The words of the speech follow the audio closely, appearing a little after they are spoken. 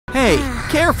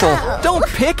Careful, don't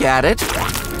pick at it.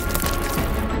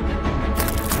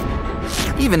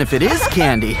 Even if it is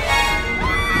candy.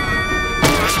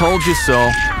 Told you so.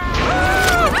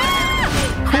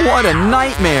 What a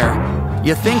nightmare.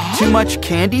 You think too much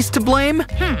candy's to blame?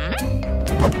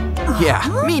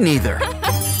 Yeah, me neither.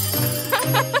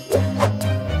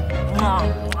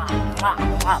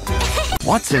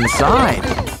 What's inside?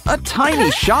 A tiny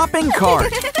shopping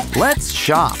cart. Let's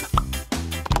shop.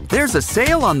 There's a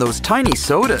sale on those tiny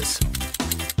sodas.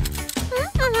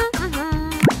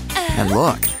 And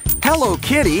look, Hello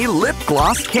Kitty lip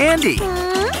gloss candy.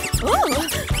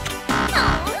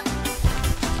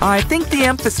 I think the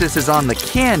emphasis is on the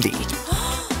candy.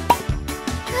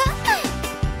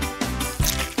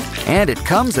 And it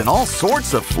comes in all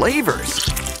sorts of flavors.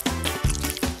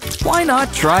 Why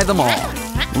not try them all?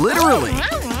 Literally.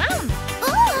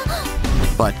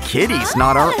 But Kitty's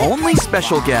not our only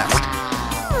special guest.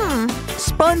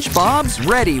 SpongeBob's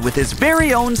ready with his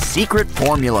very own secret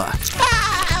formula.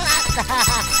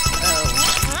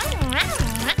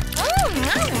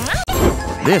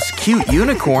 This cute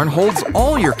unicorn holds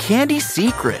all your candy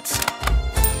secrets.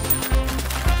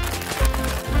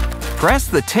 Press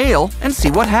the tail and see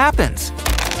what happens.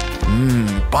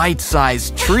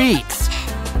 Bite-sized treats.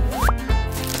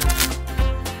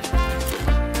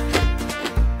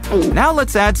 Now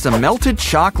let's add some melted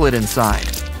chocolate inside.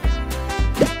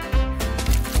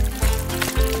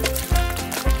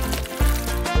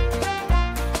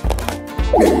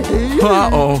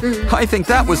 Uh-oh, I think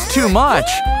that was too much.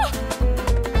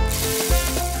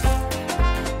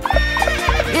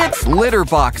 It's litter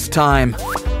box time.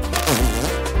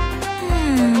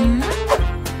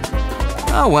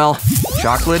 Oh well,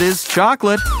 chocolate is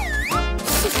chocolate.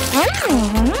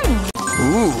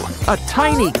 Ooh, a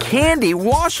tiny candy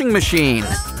washing machine.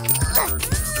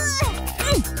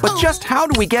 But just how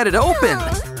do we get it open?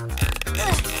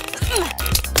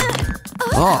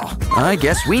 Oh, I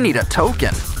guess we need a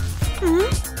token.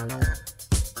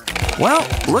 Well,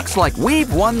 looks like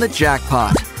we've won the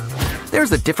jackpot.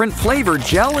 There's a different flavored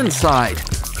gel inside.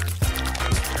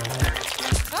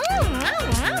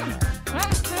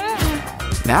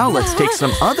 Now let's take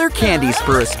some other candies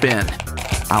for a spin.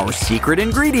 Our secret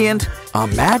ingredient, a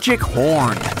magic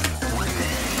horn.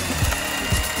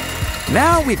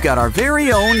 Now we've got our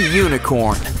very own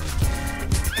unicorn.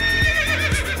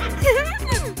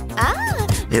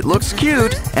 It looks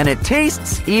cute, and it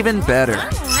tastes even better.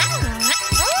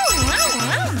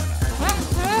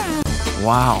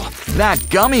 Wow, that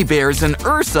gummy bear's an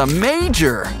Ursa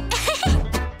Major.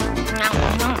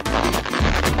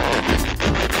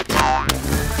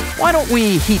 Why don't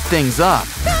we heat things up?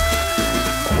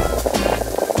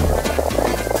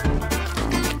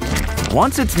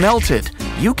 Once it's melted,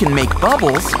 you can make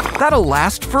bubbles that'll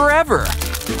last forever.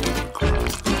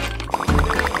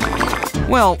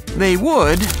 Well, they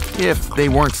would if they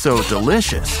weren't so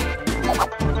delicious.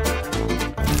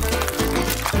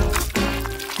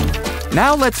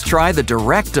 Now let's try the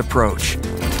direct approach.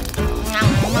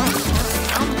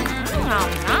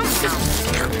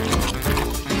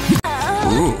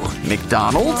 Ooh,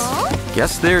 McDonald's?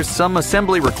 Guess there's some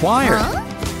assembly required.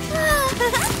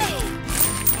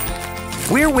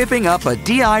 We're whipping up a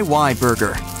DIY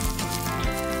burger.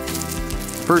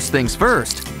 First things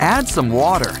first, add some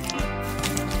water.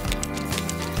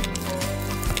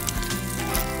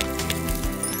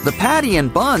 The patty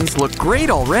and buns look great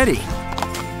already.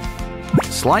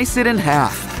 Slice it in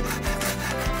half.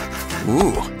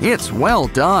 Ooh, it's well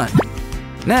done.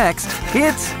 Next,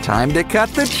 it's time to cut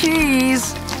the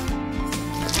cheese.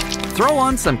 Throw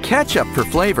on some ketchup for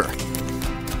flavor.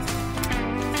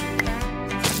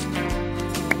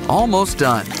 Almost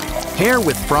done. Pair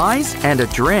with fries and a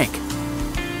drink.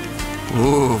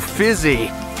 Ooh,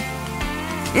 fizzy.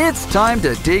 It's time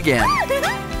to dig in.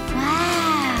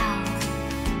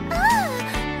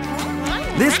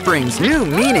 This brings new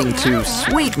meaning to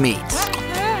sweetmeats.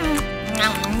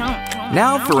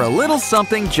 Now for a little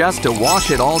something just to wash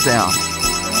it all down.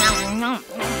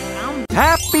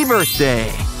 Happy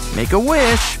birthday! Make a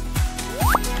wish.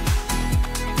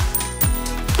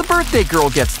 The birthday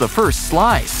girl gets the first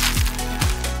slice.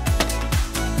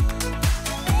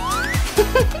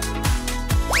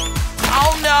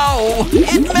 Oh no!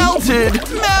 It melted!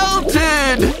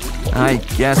 Melted! I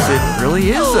guess it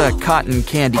really is a cotton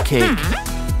candy cake.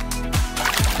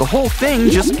 The whole thing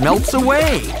just melts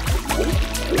away.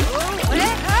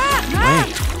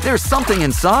 Wait, there's something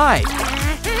inside.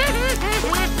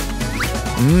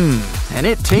 And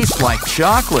it tastes like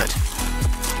chocolate.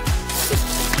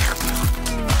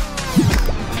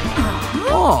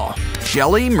 Oh,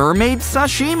 jelly mermaid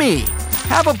sashimi.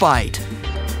 Have a bite.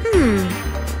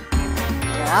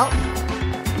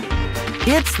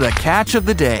 It's the catch of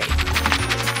the day.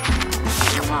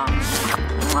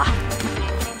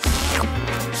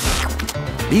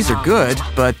 These are good,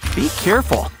 but be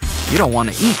careful. You don't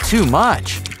want to eat too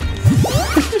much.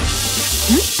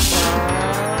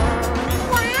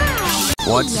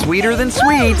 What's sweeter than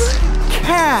sweets?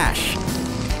 Cash!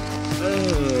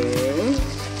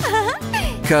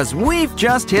 'Cause we've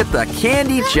just hit the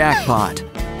candy jackpot.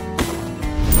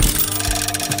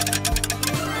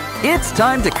 It's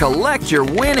time to collect your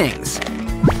winnings.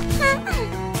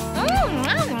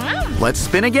 Let's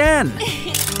spin again.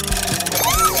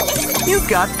 You've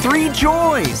got 3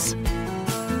 joys.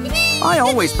 I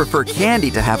always prefer candy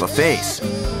to have a face,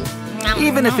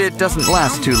 even if it doesn't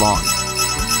last too long.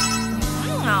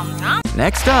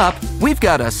 Next up, we've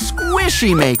got a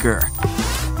squishy maker.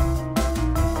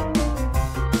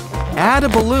 Add a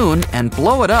balloon and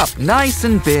blow it up nice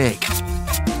and big.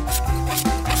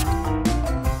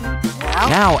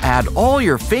 Now add all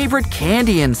your favorite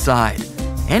candy inside.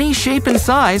 Any shape and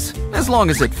size, as long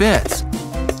as it fits.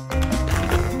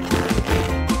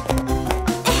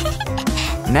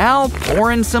 Now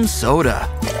pour in some soda.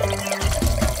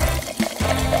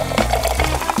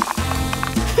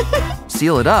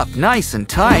 Seal it up nice and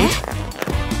tight.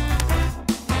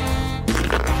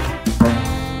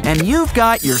 And you've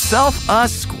got yourself a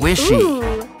squishy.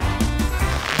 Ooh.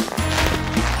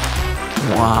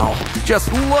 Wow,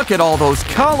 just look at all those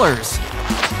colors.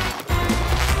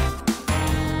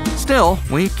 Still,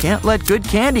 we can't let good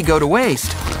candy go to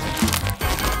waste.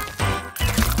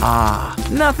 Ah,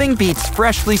 nothing beats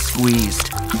freshly squeezed.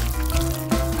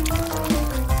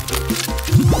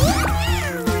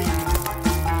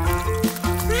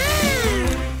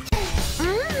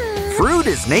 Fruit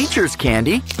is nature's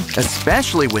candy,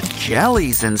 especially with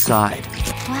jellies inside.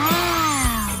 Wow!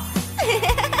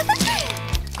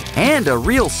 And a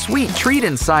real sweet treat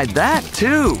inside that,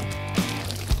 too.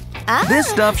 This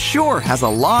stuff sure has a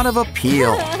lot of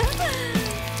appeal.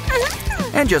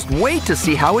 And just wait to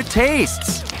see how it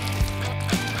tastes.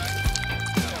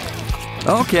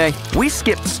 Okay, we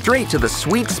skipped straight to the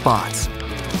sweet spots.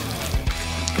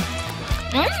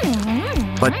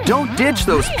 But don't ditch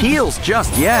those peels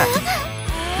just yet.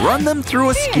 Run them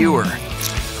through a skewer.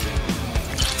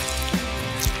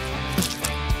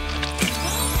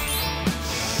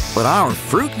 But our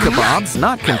fruit kebab's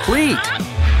not complete.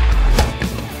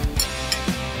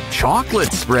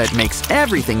 Chocolate spread makes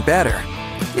everything better.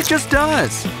 It just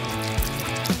does.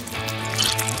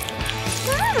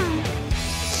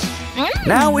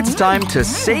 Now it's time to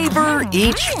savor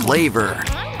each flavor.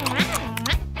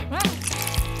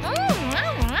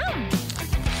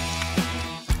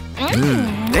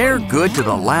 They're good to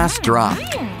the last drop.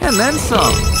 And then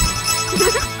some.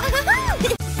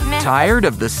 Tired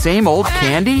of the same old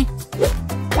candy?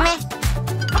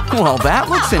 Well, that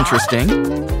looks interesting.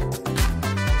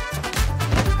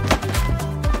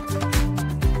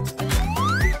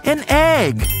 An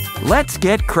egg. Let's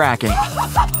get cracking.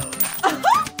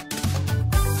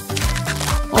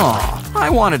 Aw, I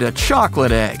wanted a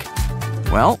chocolate egg.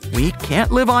 Well, we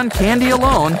can't live on candy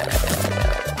alone.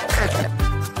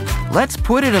 Let's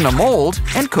put it in a mold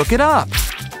and cook it up.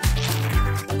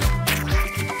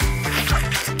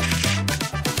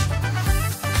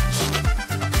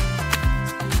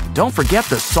 Don't forget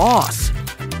the sauce.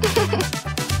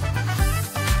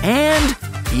 And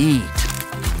eat.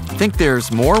 Think there's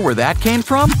more where that came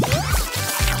from?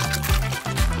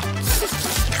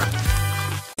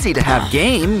 Easy to have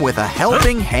game with a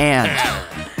helping hand.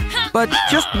 But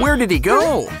just where did he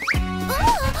go?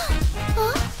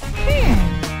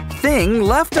 Thing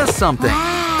left us something.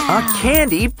 A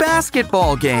candy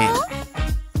basketball game.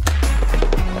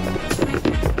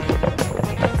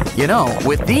 You know,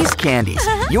 with these candies,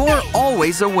 you're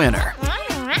always a winner.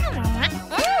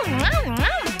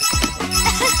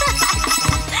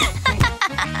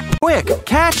 Quick,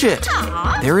 catch it!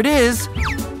 There it is.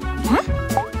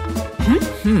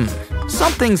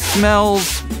 Something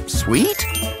smells sweet?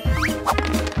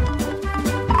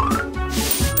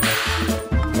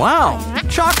 Wow,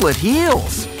 chocolate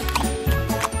heals.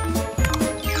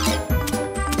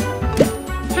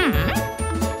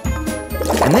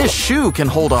 And this shoe can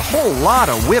hold a whole lot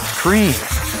of whipped cream.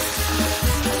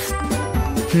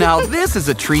 Now this is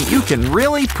a treat you can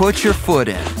really put your foot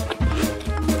in.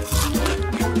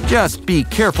 Just be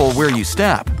careful where you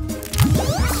step.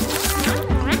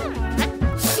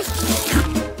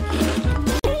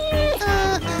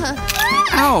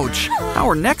 Ouch!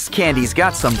 Our next candy's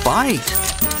got some bite.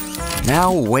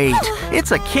 Now wait,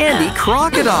 it's a candy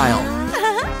crocodile.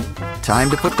 Time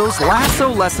to put those lasso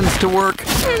lessons to work.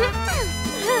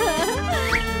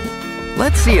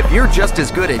 Let's see if you're just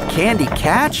as good at candy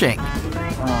catching.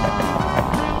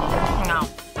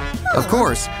 Of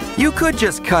course, you could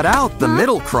just cut out the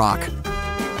middle crock.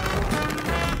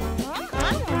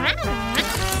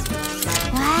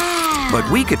 Wow. But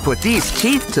we could put these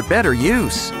teeth to better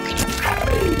use.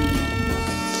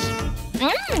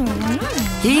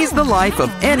 He's the life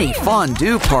of any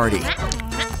fondue party.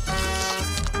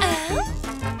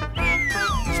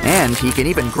 And he can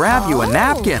even grab you a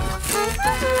napkin.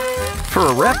 For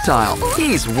a reptile,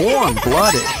 he's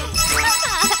warm-blooded.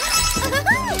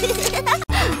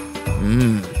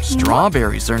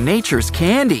 Strawberries are nature's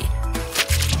candy.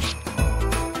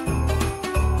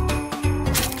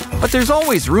 But there's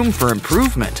always room for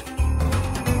improvement.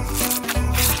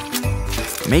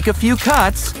 Make a few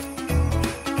cuts.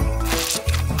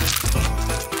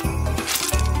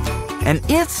 And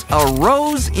it's a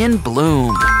rose in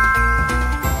bloom.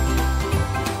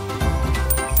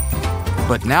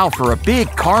 But now for a big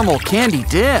caramel candy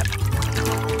dip.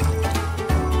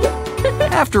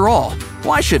 After all,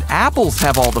 why should apples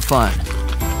have all the fun?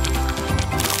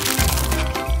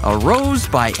 A rose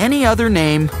by any other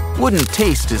name wouldn't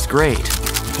taste as great.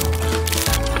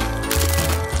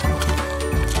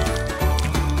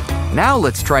 Now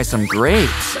let's try some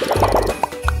grapes.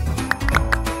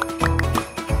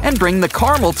 And bring the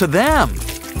caramel to them.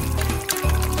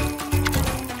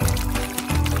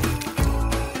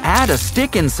 Add a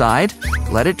stick inside,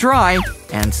 let it dry,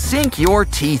 and sink your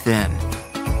teeth in.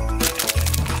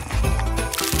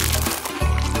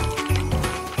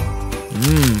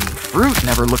 Fruit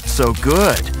never looked so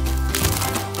good.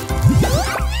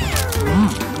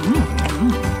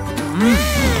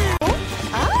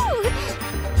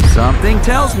 Something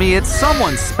tells me it's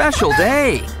someone's special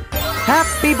day.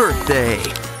 Happy birthday!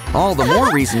 All the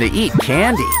more reason to eat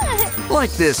candy,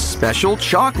 like this special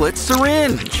chocolate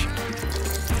syringe.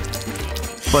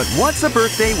 But what's a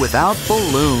birthday without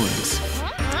balloons?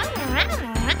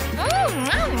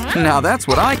 Now that's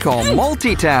what I call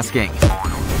multitasking.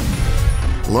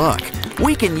 Look,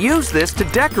 we can use this to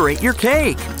decorate your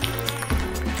cake.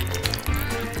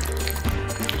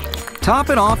 Top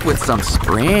it off with some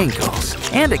sprinkles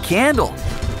and a candle.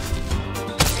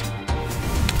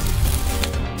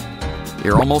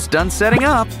 You're almost done setting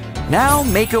up. Now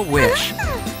make a wish.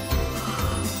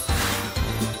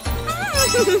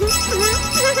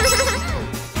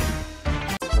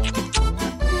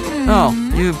 Oh,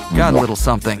 you've got a little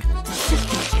something.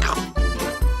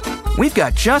 We've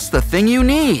got just the thing you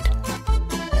need.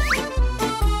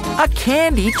 A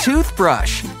candy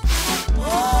toothbrush.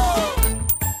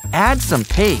 Add some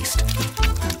paste.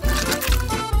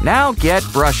 Now get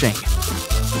brushing.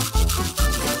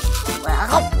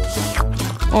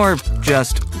 Or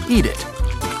just eat it.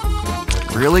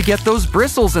 Really get those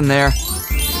bristles in there.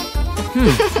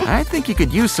 I think you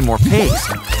could use some more paste.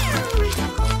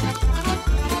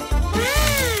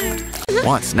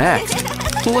 What's next?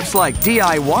 Looks like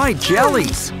DIY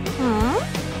jellies.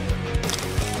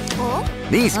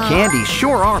 These candies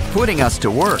sure are putting us to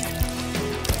work.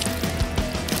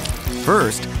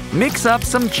 First, mix up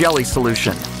some jelly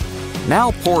solution.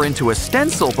 Now pour into a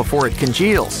stencil before it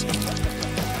congeals.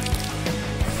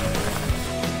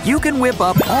 You can whip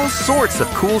up all sorts of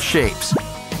cool shapes.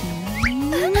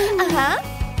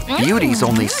 Beauty's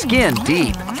only skin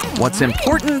deep. What's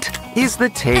important is the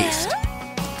taste.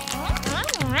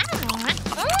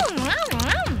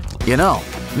 You know,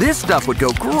 this stuff would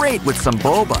go great with some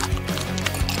boba.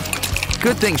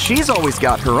 Good thing she's always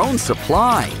got her own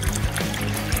supply.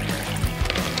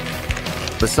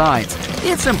 Besides,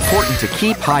 it's important to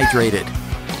keep hydrated.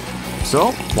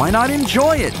 So, why not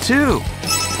enjoy it too?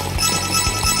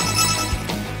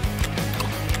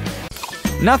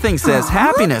 Nothing says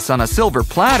happiness on a silver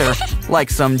platter like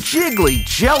some jiggly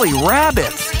jelly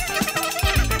rabbits.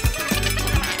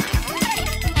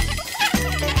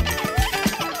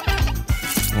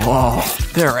 Whoa,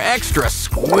 they're extra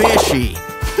squishy.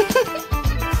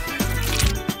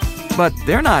 But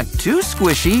they're not too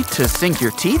squishy to sink your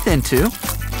teeth into.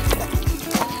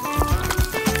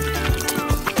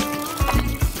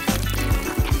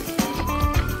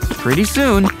 Pretty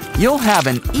soon, you'll have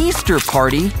an Easter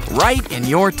party right in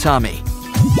your tummy.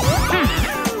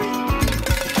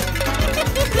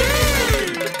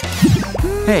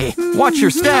 Hey, watch your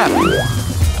step!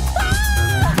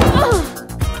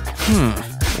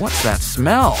 What's that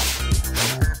smell?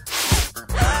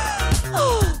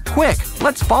 Quick,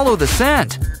 let's follow the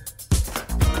scent.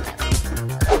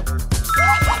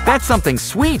 Bet something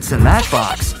sweet's in that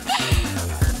box.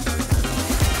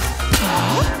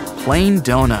 Plain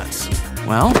donuts.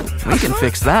 Well, we can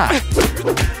fix that.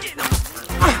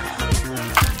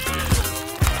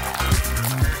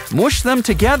 mush them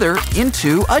together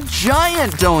into a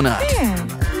giant donut.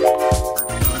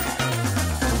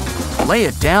 Lay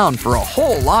it down for a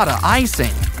whole lot of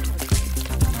icing.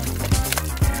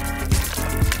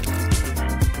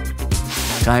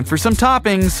 Time for some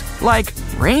toppings, like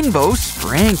rainbow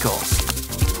sprinkles.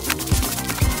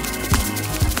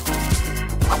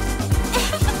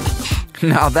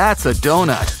 Now that's a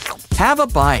donut. Have a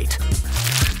bite.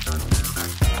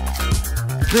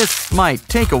 This might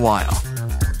take a while.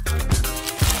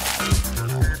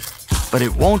 But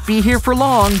it won't be here for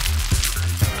long.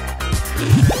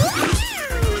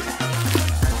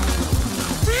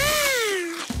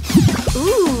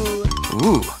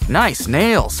 Ooh, nice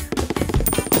nails.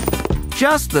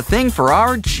 Just the thing for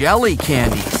our jelly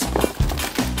candies.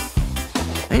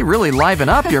 They really liven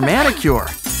up your manicure.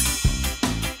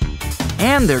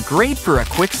 And they're great for a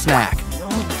quick snack.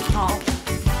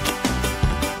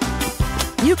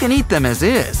 You can eat them as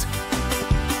is.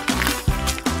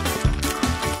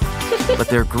 But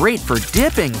they're great for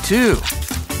dipping, too.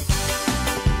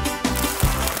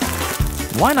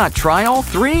 Why not try all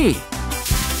three?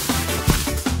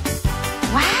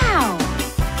 Wow!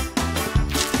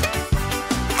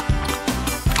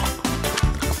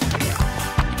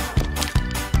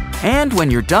 And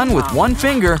when you're done with one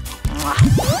finger,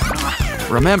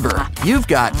 remember, you've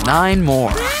got 9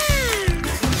 more.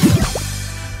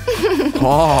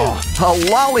 Oh, a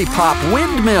lollipop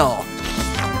windmill!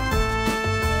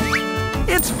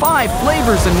 It's 5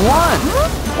 flavors in one,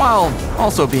 while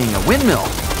also being a windmill.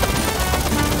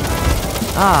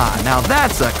 Ah, now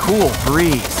that's a cool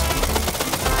breeze.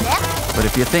 But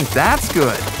if you think that's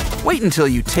good, wait until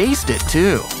you taste it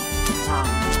too.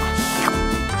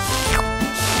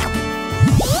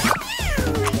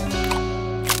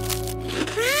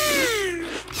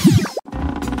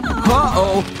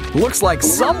 Uh-oh, looks like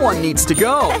someone needs to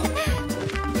go.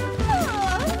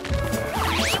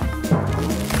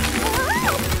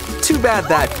 Too bad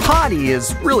that potty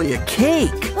is really a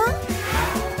cake.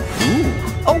 Ooh,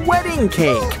 a wedding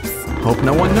cake. Hope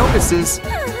no one notices.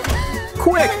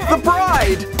 Quick, the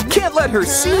bride! Can't let her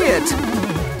see it!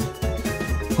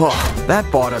 Oh, that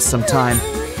bought us some time.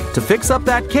 To fix up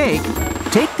that cake,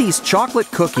 take these chocolate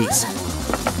cookies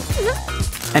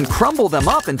and crumble them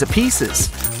up into pieces.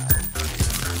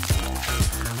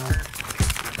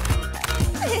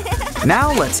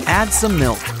 Now let's add some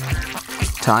milk.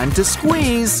 Time to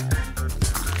squeeze.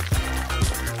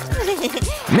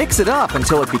 Mix it up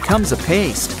until it becomes a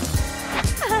paste.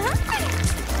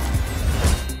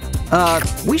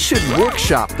 We should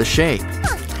workshop the shape.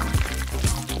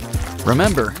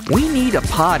 Remember, we need a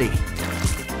potty.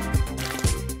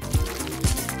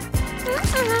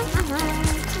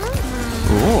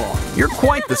 Ooh, you're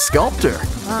quite the sculptor.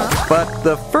 But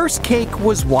the first cake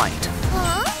was white.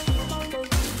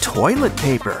 Toilet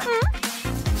paper.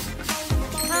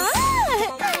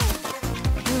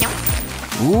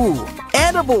 Ooh,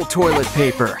 edible toilet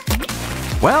paper.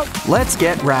 Well, let's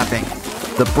get wrapping.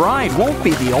 The bride won't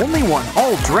be the only one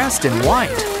all dressed in white.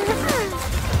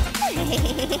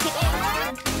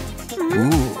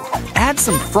 Ooh, add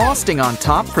some frosting on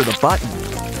top for the button.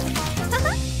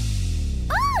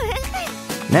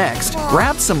 Next,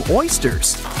 grab some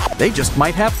oysters. They just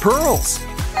might have pearls.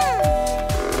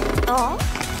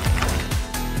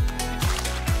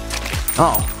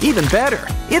 Oh, even better.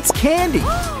 It's candy.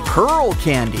 Pearl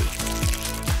candy.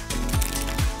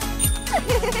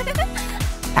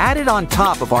 Add it on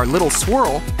top of our little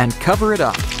swirl and cover it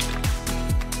up.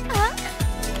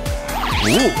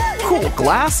 Ooh, cool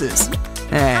glasses.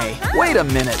 Hey, wait a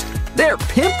minute. They're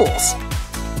pimples.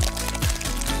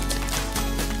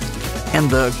 And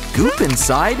the goop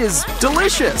inside is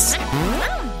delicious.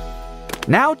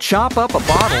 Now chop up a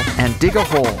bottle and dig a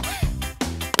hole.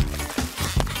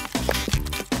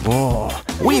 Whoa,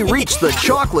 we reached the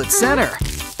chocolate center.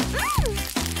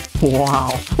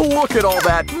 Wow, look at all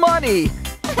that money.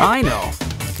 I know.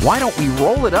 Why don't we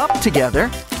roll it up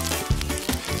together?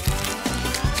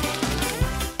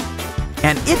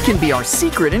 And it can be our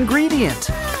secret ingredient.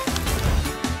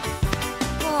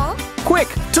 Quick,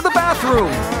 to the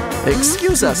bathroom!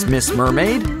 Excuse us, Miss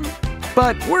Mermaid,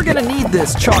 but we're gonna need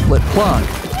this chocolate plug.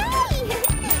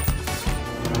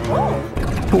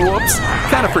 Whoops,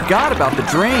 kinda forgot about the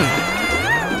drain.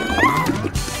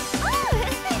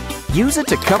 Use it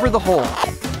to cover the hole.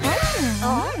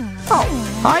 Oh,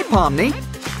 hi, Pomni.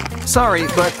 Sorry,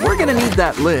 but we're gonna need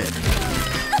that lid.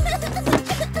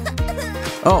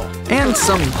 Oh, and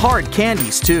some hard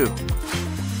candies, too.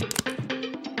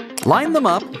 Line them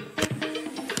up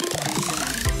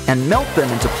and melt them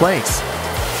into place.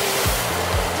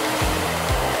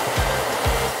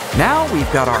 Now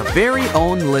we've got our very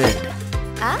own lid.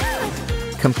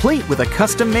 Complete with a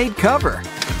custom-made cover.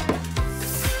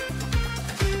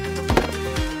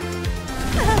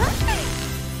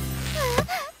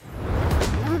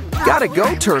 Gotta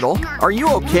go, Turtle. Are you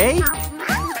okay?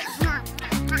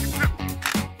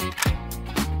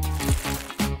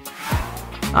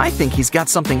 I think he's got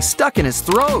something stuck in his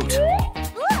throat.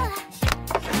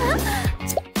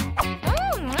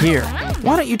 Here,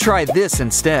 why don't you try this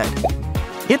instead?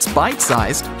 It's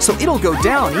bite-sized, so it'll go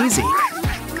down easy.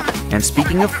 And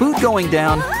speaking of food going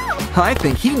down, I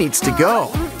think he needs to go.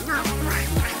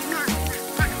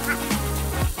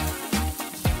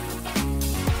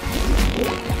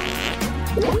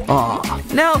 Aw,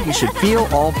 now he should feel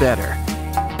all better.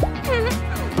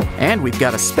 And we've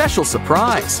got a special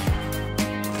surprise.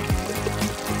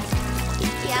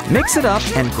 Mix it up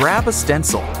and grab a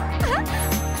stencil.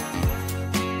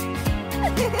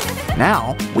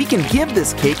 Now, we can give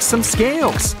this cake some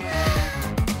scales.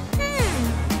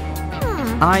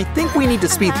 I think we need to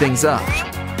speed things up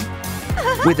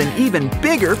with an even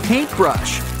bigger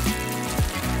paintbrush.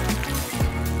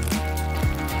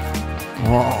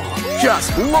 Whoa,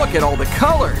 just look at all the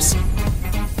colors.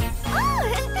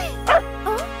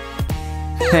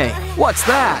 Hey, what's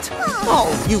that?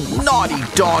 Oh, you naughty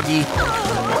doggy.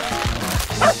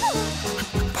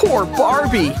 Poor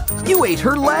Barbie, you ate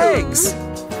her legs.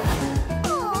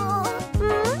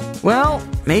 Well,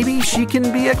 maybe she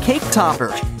can be a cake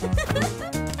topper.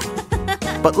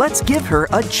 But let's give her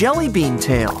a jelly bean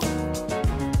tail.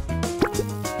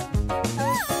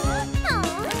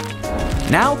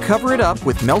 Now cover it up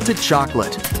with melted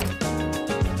chocolate.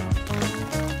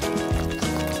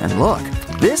 And look,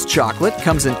 this chocolate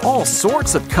comes in all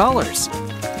sorts of colors.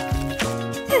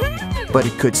 But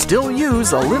it could still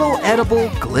use a little edible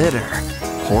glitter.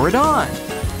 Pour it on.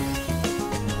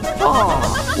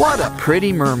 Oh, what a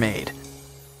pretty mermaid.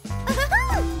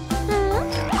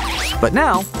 But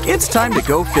now, it's time to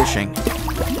go fishing.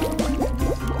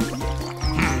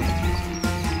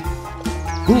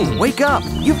 Ooh, wake up!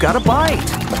 You've got a bite!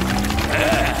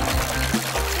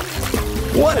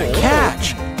 What a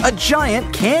catch! A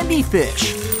giant candy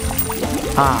fish!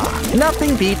 Ah,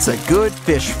 nothing beats a good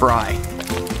fish fry.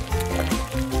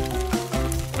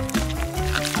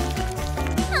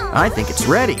 I think it's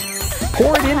ready.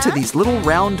 Pour it into these little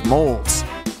round molds.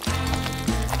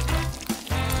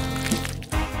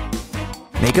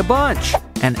 Make a bunch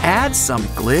and add some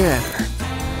glitter.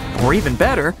 Or even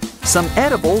better, some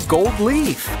edible gold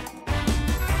leaf.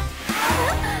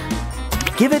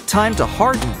 Give it time to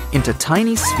harden into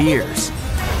tiny spheres.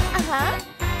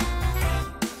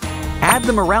 Add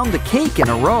them around the cake in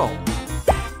a row.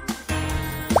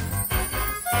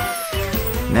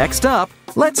 Next up,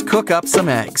 let's cook up some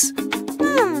eggs.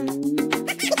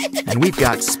 And we've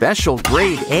got special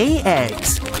grade A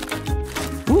eggs.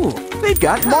 Ooh, they've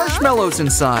got marshmallows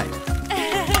inside.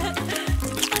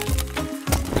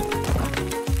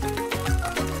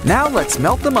 Now let's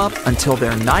melt them up until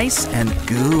they're nice and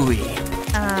gooey.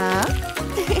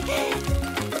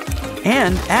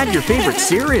 And add your favorite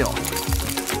cereal.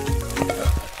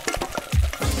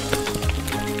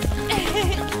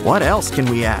 What else can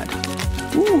we add?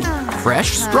 Ooh,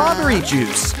 fresh strawberry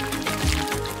juice.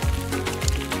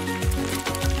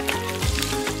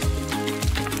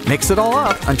 Mix it all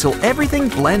up until everything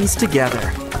blends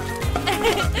together.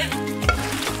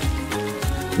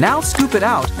 Now scoop it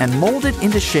out and mold it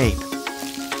into shape.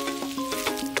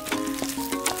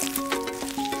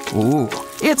 Ooh,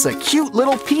 it's a cute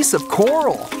little piece of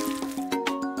coral.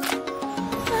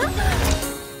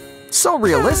 So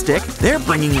realistic, they're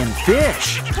bringing in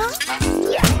fish.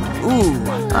 Ooh,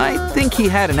 I think he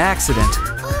had an accident.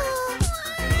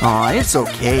 Aw, it's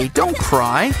okay, don't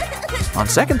cry. On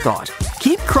second thought,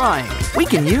 keep crying, we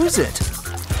can use it.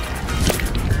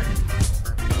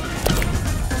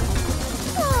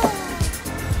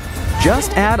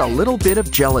 Just add a little bit of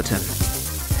gelatin.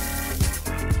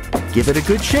 Give it a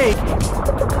good shake.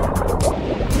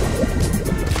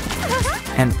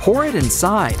 And pour it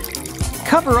inside.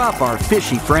 Cover up our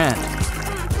fishy friend.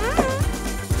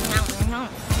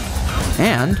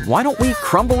 And why don't we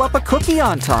crumble up a cookie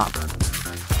on top?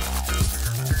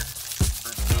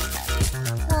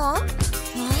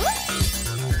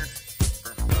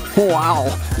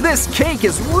 Wow, this cake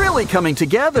is really coming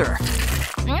together.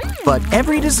 But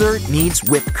every dessert needs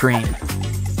whipped cream.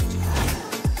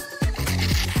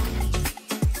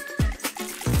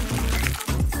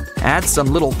 Add some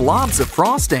little blobs of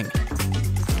frosting.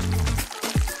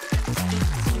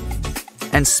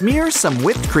 And smear some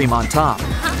whipped cream on top.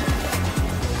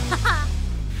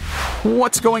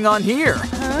 What's going on here?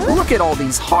 Look at all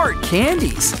these hard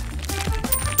candies.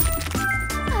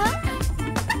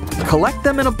 Collect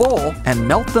them in a bowl and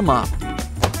melt them up.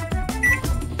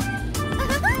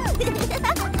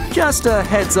 Just a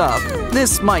heads up,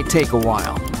 this might take a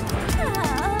while.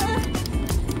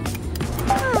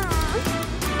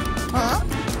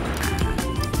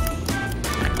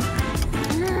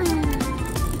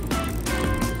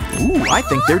 Ooh, I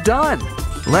think they're done.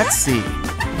 Let's see.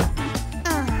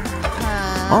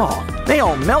 Oh, they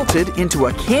all melted into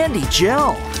a candy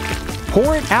gel.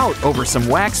 Pour it out over some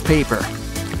wax paper.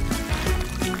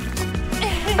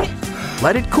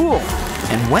 Let it cool,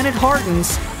 and when it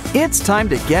hardens, it's time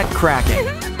to get cracking.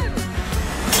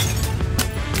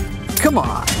 Come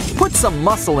on, put some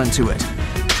muscle into it.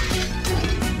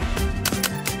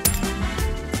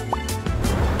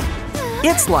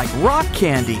 It's like rock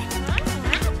candy.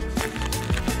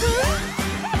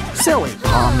 Silly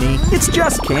Pomni, it's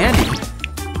just candy.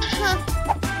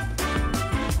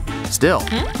 Still,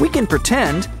 we can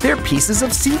pretend they're pieces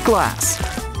of sea glass.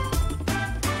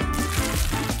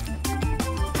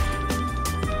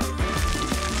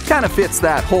 Kind of fits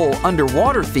that whole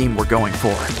underwater theme we're going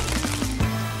for.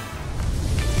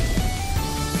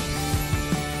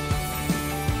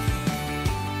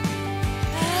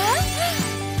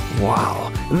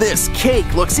 Wow, this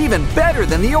cake looks even better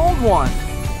than the old one.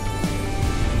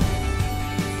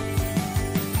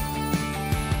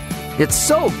 It's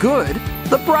so good,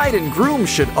 the bride and groom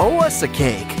should owe us a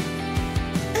cake.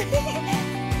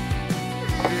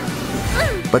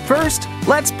 But first,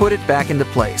 let's put it back into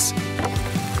place.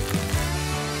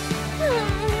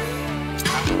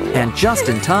 And just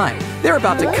in time, they're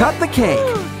about to cut the cake.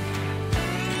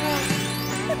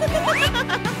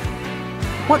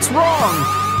 What's wrong?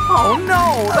 Oh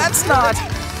no, that's not...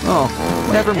 Oh,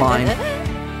 never mind.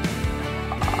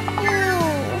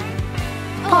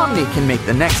 Pomni can make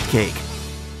the next cake.